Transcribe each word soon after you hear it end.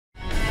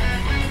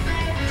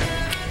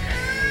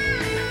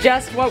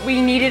Just what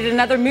we needed,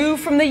 another move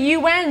from the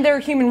UN. Their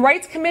Human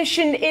Rights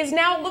Commission is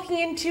now looking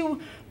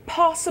into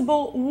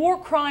possible war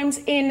crimes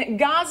in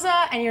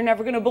Gaza, and you're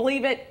never going to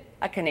believe it,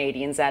 a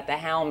Canadian's at the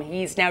helm.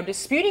 He's now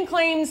disputing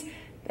claims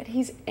that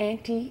he's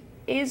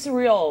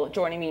anti-Israel.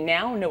 Joining me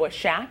now, Noah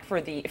Shack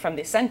from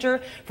the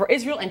Center for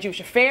Israel and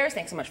Jewish Affairs.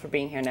 Thanks so much for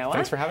being here, Noah.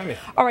 Thanks for having me.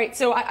 All right,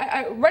 so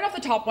I right off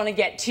the top want to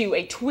get to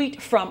a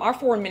tweet from our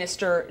Foreign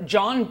Minister,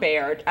 John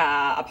Baird,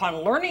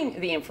 upon learning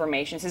the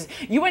information. It says,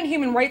 UN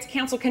Human Rights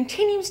Council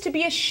continues to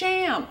be a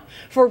sham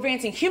for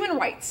advancing human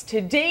rights.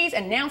 Today's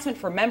announcement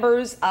for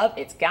members of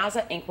its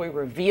Gaza inquiry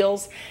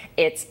reveals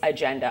its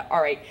agenda.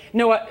 All right,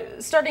 Noah,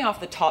 starting off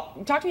the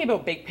top, talk to me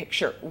about big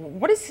picture.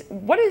 What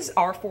does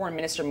our Foreign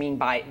Minister mean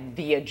by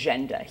the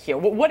agenda here?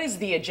 What is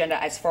the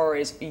agenda as far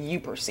as you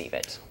perceive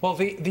it? Well,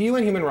 the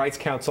UN Human Rights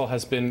Council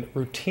has been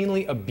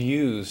routinely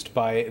abused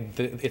by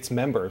its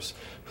members,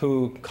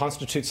 who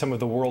constitute some of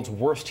the world's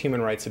worst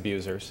human rights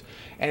abusers.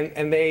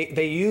 And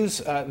they use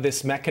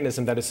this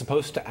mechanism that is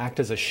supposed to act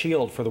as a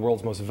shield for the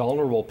world's most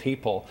vulnerable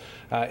people,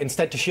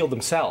 instead to shield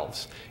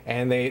themselves.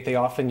 And they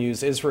often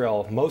use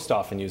Israel, most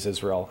often use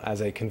Israel,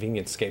 as a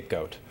convenient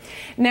scapegoat.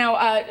 Now,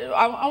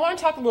 I want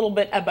to talk a little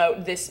bit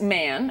about this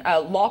man, a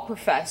law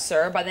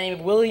professor by the name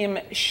of William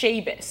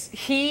Schabas.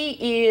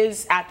 He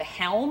is at the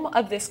helm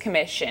of this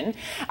commission.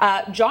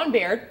 John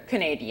Baird,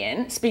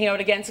 Canadian, speaking out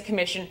against a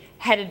commission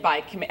headed by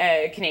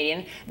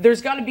Canadian.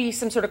 There's got to be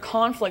some sort of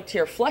conflict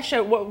here. Flesh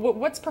out,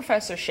 what's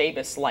Professor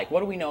Schabas like? What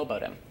do we know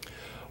about him?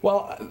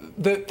 Well,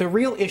 the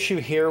real issue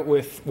here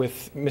with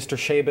Mr.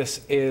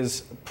 Schabas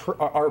is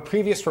our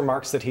previous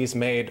remarks that he's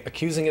made,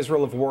 accusing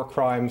Israel of war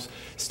crimes,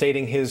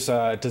 stating his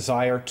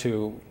desire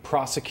to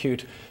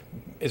prosecute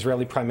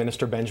Israeli Prime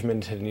Minister Benjamin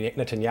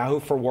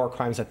Netanyahu for war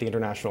crimes at the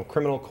International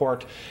Criminal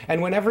Court.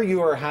 And whenever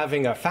you are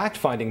having a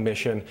fact-finding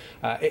mission,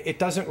 it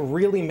doesn't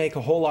really make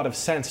a whole lot of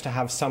sense to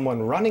have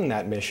someone running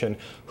that mission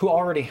who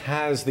already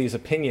has these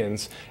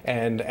opinions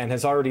and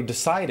has already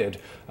decided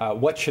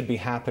what should be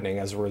happening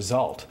as a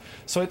result.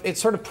 So it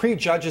sort of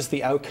prejudges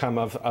the outcome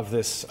of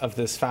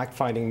this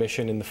fact-finding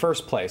mission in the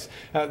first place.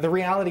 The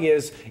reality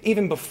is,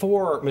 even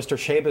before Mr.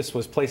 Schabas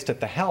was placed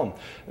at the helm,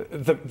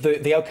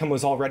 the outcome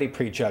was already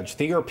prejudged.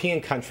 The European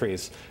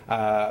countries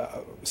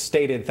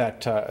stated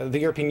that the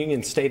European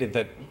Union stated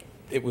that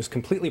it was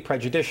completely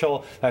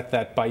prejudicial,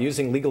 that by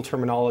using legal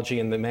terminology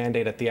in the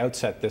mandate at the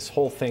outset, this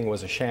whole thing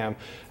was a sham.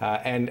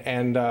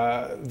 And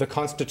the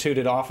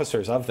constituted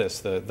officers of this,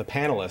 the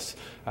panelists,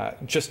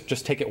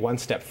 just take it one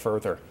step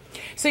further.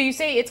 So you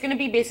say it's going to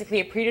be basically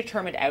a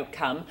predetermined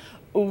outcome.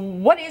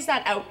 What is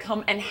that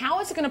outcome and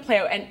how is it going to play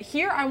out? And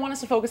here I want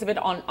us to focus a bit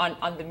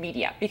on the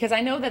media, because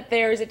I know that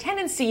there is a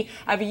tendency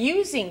of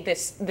using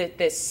this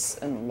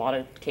in a lot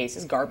of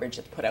cases, garbage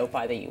that's put out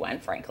by the UN,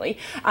 frankly.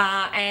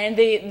 And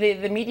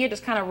the media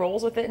just kind of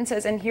rolls with it and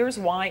says, and here's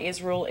why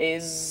Israel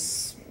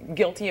is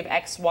guilty of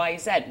X, Y,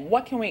 Z.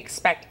 What can we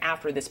expect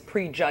after this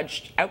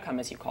prejudged outcome,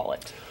 as you call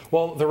it?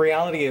 Well, the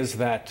reality is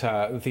that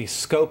the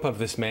scope of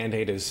this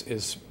mandate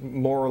is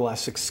more or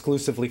less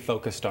exclusively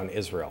focused on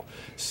Israel.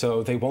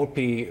 So they won't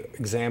be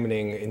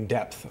examining in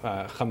depth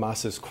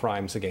Hamas's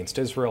crimes against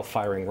Israel,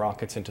 firing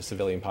rockets into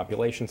civilian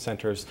population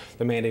centers.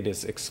 The mandate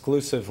is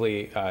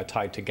exclusively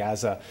tied to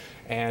Gaza.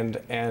 And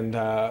in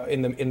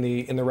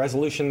the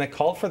resolution that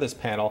called for this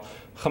panel,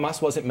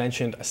 Hamas wasn't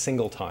mentioned a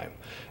single time.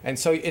 And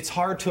so it's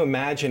hard to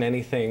imagine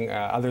anything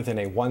other than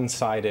a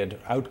one-sided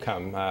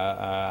outcome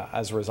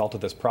as a result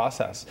of this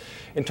process.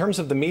 In terms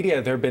of the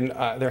media,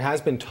 there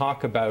has been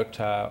talk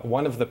about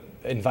one of the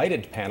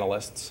invited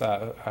panelists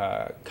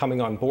coming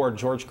on board,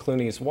 George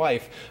Clooney's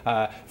wife,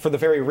 for the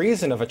very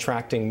reason of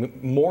attracting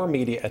more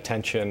media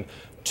attention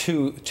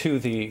to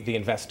the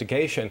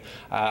investigation.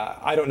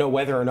 I don't know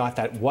whether or not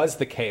that was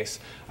the case,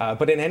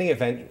 but in any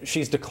event,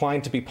 she's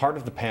declined to be part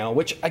of the panel,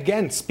 which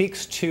again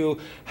speaks to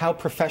how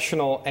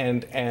professional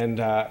and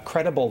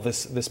credible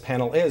this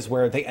panel is,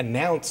 where they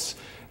announce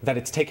that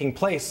it's taking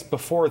place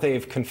before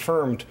they've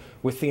confirmed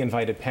with the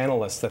invited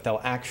panelists that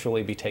they'll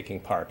actually be taking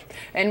part.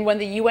 And when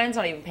the UN's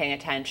not even paying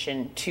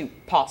attention to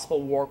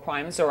possible war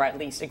crimes or at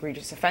least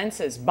egregious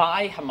offenses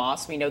by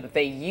Hamas, we know that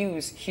they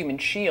use human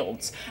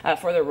shields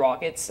for their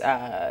rockets.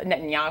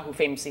 Netanyahu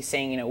famously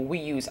saying, we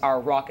use our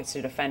rockets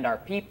to defend our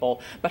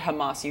people, but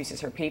Hamas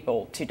uses her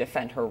people to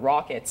defend her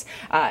rockets.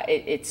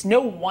 It's no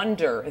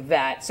wonder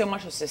that so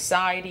much of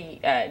society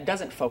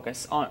doesn't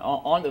focus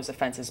on those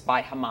offenses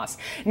by Hamas.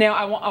 Now,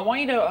 I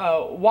want you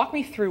to walk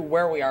me through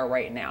where we are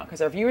right now,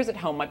 because our viewers at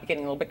home might be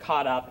getting a little bit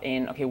caught up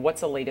in, okay, what's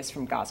the latest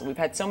from Gaza? We've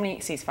had so many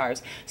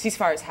ceasefires.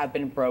 Ceasefires have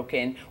been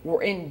broken.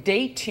 We're in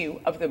day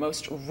 2 of the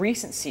most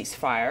recent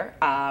ceasefire.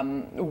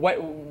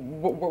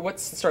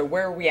 What's the story?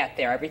 Where are we at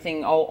there?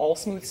 Everything all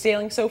smooth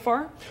sailing so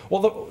far?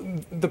 Well,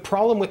 the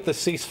problem with the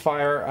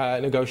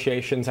ceasefire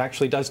negotiations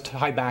actually does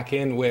tie back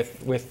in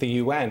with the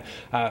UN.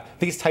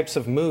 These types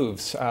of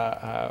moves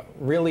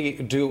really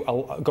do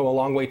go a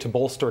long way to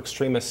bolster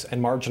extremists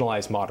and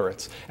marginalize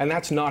moderates. And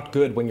that's not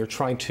good when you're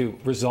trying to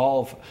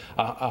resolve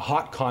a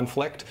hot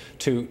conflict,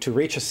 to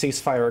reach a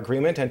ceasefire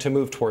agreement and to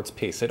move towards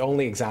peace. It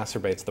only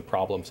exacerbates the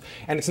problems.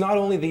 And it's not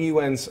only the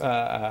UN's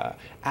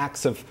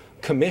acts of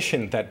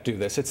commission that do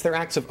this, it's their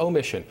acts of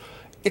omission.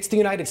 It's the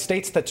United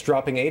States that's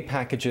dropping aid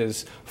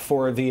packages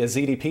for the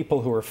Yazidi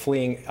people who are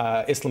fleeing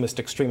Islamist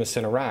extremists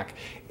in Iraq.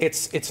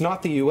 It's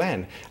not the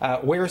UN.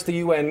 Where's the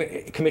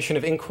UN Commission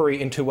of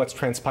Inquiry into what's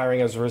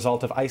transpiring as a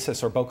result of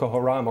ISIS or Boko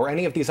Haram or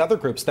any of these other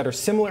groups that are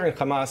similar in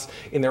Hamas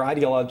in their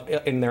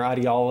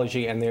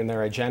ideology and in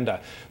their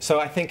agenda? So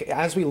I think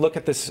as we look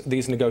at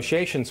these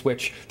negotiations,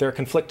 which there are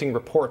conflicting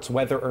reports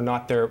whether or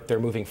not they're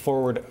moving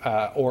forward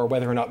or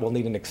whether or not we'll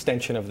need an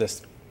extension of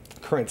this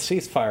current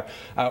ceasefire,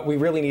 we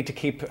really need to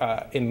keep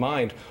in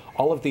mind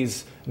all of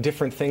these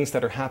different things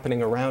that are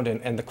happening around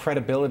and the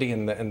credibility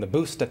and the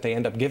boost that they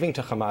end up giving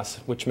to Hamas,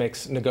 which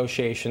makes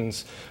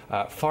negotiations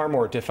far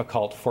more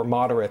difficult for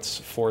moderates,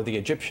 for the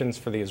Egyptians,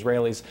 for the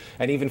Israelis,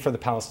 and even for the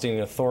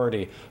Palestinian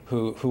Authority,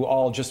 who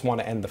all just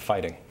want to end the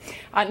fighting.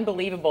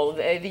 Unbelievable.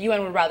 The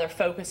UN would rather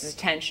focus its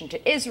attention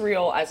to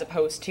Israel as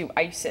opposed to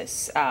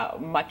ISIS,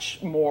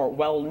 much more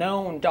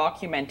well-known,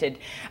 documented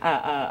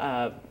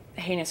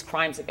heinous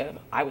crimes,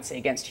 I would say,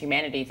 against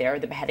humanity there,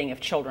 the beheading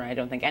of children. I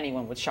don't think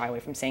anyone would shy away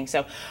from saying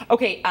so.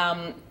 Okay,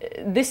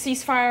 this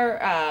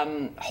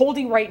ceasefire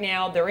holding right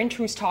now, they're in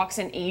truce talks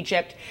in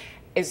Egypt.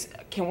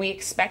 Can we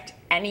expect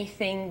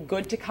anything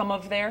good to come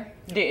of there?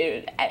 Do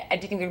you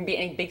think there can be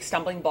any big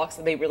stumbling blocks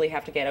that they really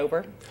have to get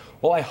over?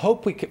 Well, I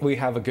hope we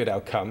have a good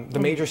outcome. The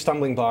major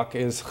stumbling block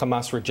is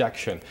Hamas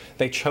rejection.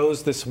 They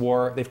chose this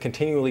war. They've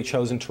continually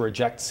chosen to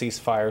reject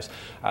ceasefires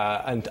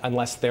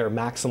unless their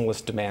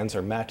maximalist demands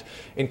are met.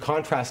 In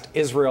contrast,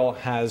 Israel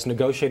has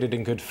negotiated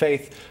in good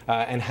faith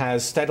and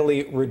has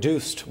steadily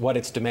reduced what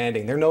it's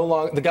demanding.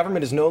 The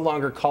government is no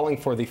longer calling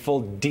for the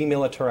full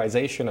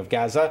demilitarization of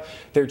Gaza.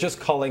 They're just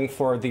calling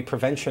for the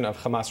prevention of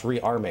Hamas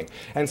rearming.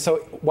 And so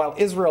while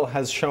Israel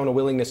has shown a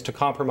willingness to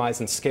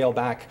compromise and scale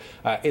back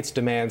its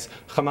demands,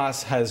 Hamas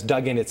has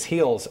dug in its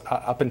heels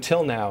up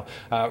until now,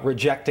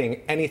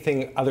 rejecting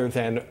anything other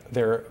than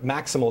their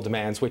maximal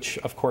demands, which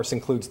of course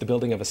includes the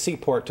building of a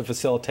seaport to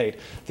facilitate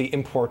the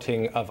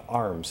importing of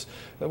arms,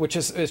 which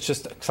is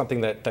just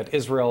something that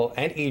Israel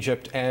and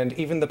Egypt and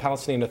even the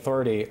Palestinian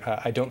Authority,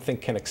 I don't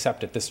think, can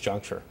accept at this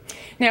juncture.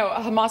 Now,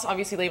 Hamas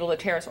obviously labeled a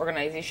terrorist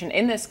organization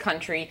in this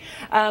country.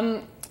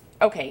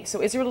 Okay,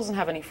 so Israel doesn't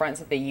have any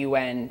friends at the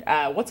UN.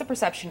 What's the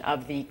perception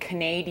of the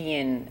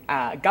Canadian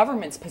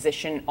government's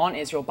position on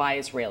Israel by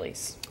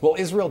Israelis? Well,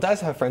 Israel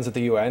does have friends at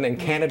the UN, and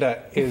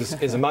Canada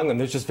is among them.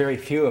 There's just very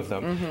few of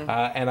them,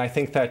 and I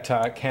think that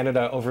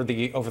Canada over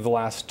the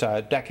last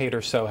decade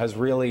or so has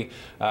really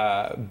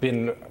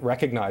been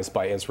recognized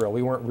by Israel.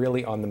 We weren't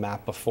really on the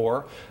map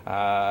before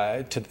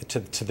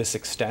to this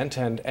extent,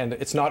 and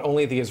it's not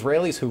only the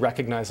Israelis who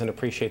recognize and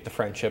appreciate the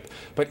friendship,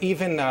 but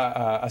even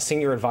a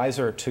senior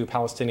advisor to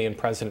Palestinian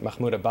President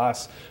Mahmoud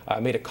Abbas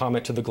made a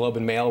comment to the Globe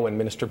and Mail when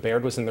Minister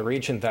Baird was in the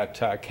region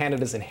that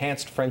Canada's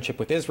enhanced friendship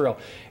with Israel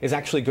is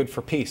actually good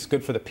for peace,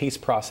 good for the peace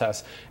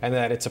process, and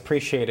that it's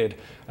appreciated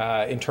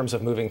in terms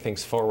of moving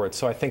things forward.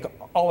 So I think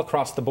all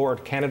across the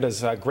board,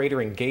 Canada's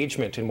greater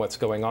engagement in what's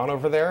going on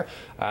over there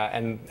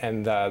and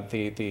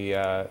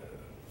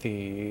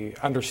the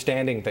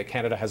understanding that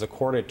Canada has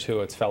accorded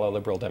to its fellow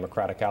Liberal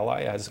Democratic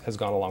ally has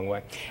gone a long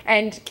way.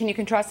 And can you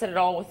contrast it at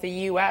all with the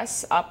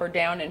U.S., up or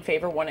down in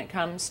favor when it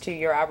comes to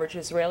your average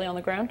Israeli on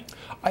the ground?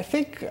 I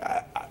think,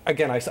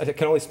 again, I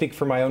can only speak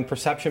for my own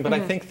perception, but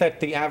I think that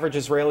the average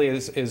Israeli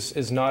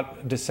is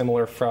not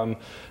dissimilar from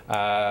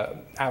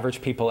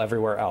average people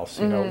everywhere else.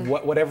 You know,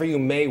 whatever you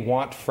may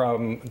want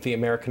from the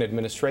American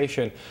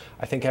administration,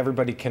 I think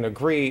everybody can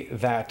agree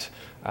that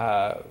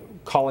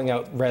calling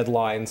out red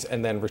lines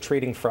and then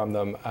retreating from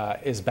them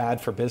is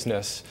bad for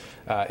business.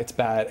 It's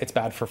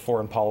bad for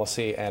foreign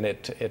policy, and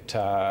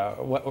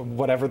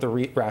whatever the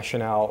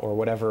rationale or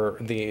whatever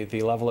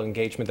the level of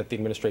engagement that the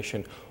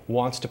administration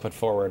wants to put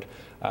forward,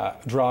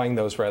 drawing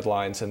those red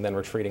lines and then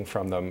retreating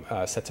from them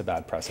sets a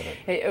bad precedent.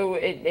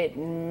 It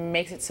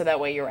makes it so that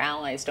way your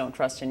allies don't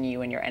trust in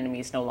you and your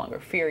enemies no longer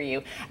fear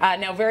you.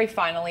 Now, very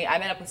finally, I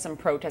met up with some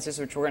protesters,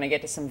 which we're going to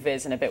get to some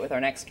viz in a bit with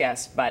our next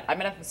guest, but I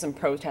met up with some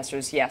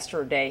protesters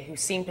yesterday who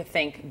seem to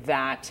think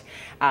that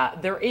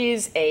there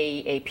is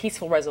a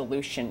peaceful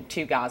resolution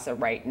to Gaza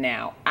right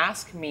now.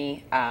 Ask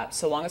me,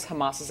 so long as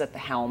Hamas is at the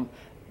helm,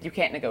 you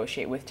can't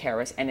negotiate with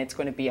terrorists, and it's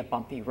going to be a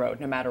bumpy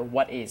road no matter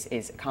what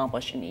is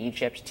accomplished in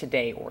Egypt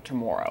today or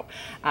tomorrow.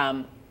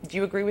 Do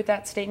you agree with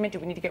that statement? Do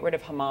we need to get rid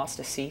of Hamas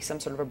to see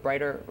some sort of a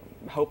brighter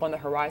hope on the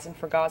horizon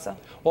for Gaza?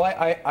 Well,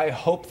 I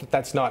hope that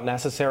that's not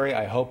necessary.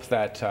 I hope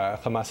that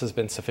Hamas has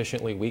been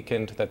sufficiently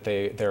weakened, that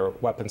their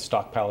weapons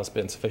stockpile has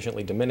been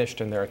sufficiently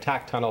diminished and their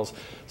attack tunnels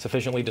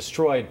sufficiently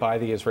destroyed by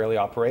the Israeli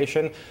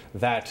operation,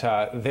 that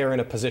they're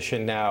in a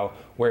position now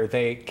where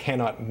they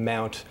cannot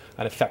mount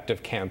an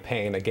effective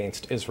campaign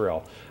against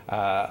Israel.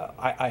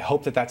 I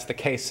hope that that's the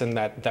case and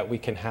that we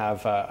can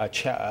have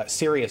a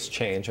serious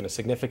change and a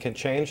significant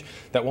change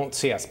that won't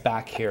see us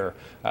back here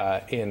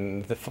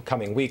in the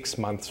coming weeks,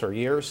 months, or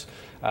years.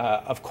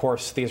 Of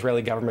course, the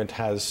Israeli government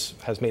has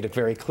made it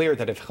very clear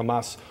that if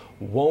Hamas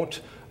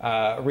won't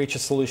reach a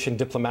solution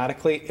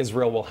diplomatically,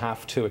 Israel will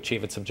have to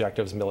achieve its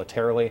objectives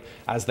militarily,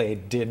 as they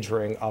did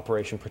during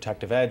Operation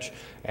Protective Edge.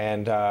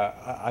 And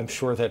I'm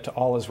sure that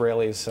all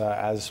Israelis,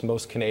 as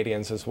most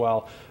Canadians as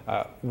well,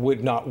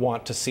 would not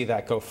want to see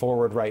that go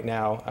forward right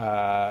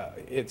now.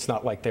 It's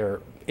not like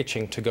they're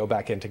itching to go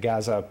back into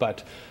Gaza,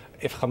 but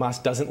if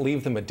Hamas doesn't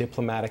leave them a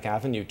diplomatic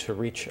avenue to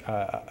reach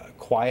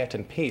quiet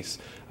and peace,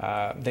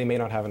 they may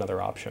not have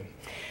another option.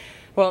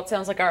 Well, it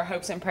sounds like our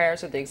hopes and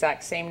prayers are the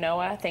exact same,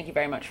 Noah. Thank you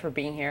very much for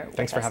being here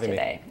Thanks for having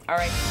today. me. All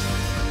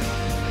right.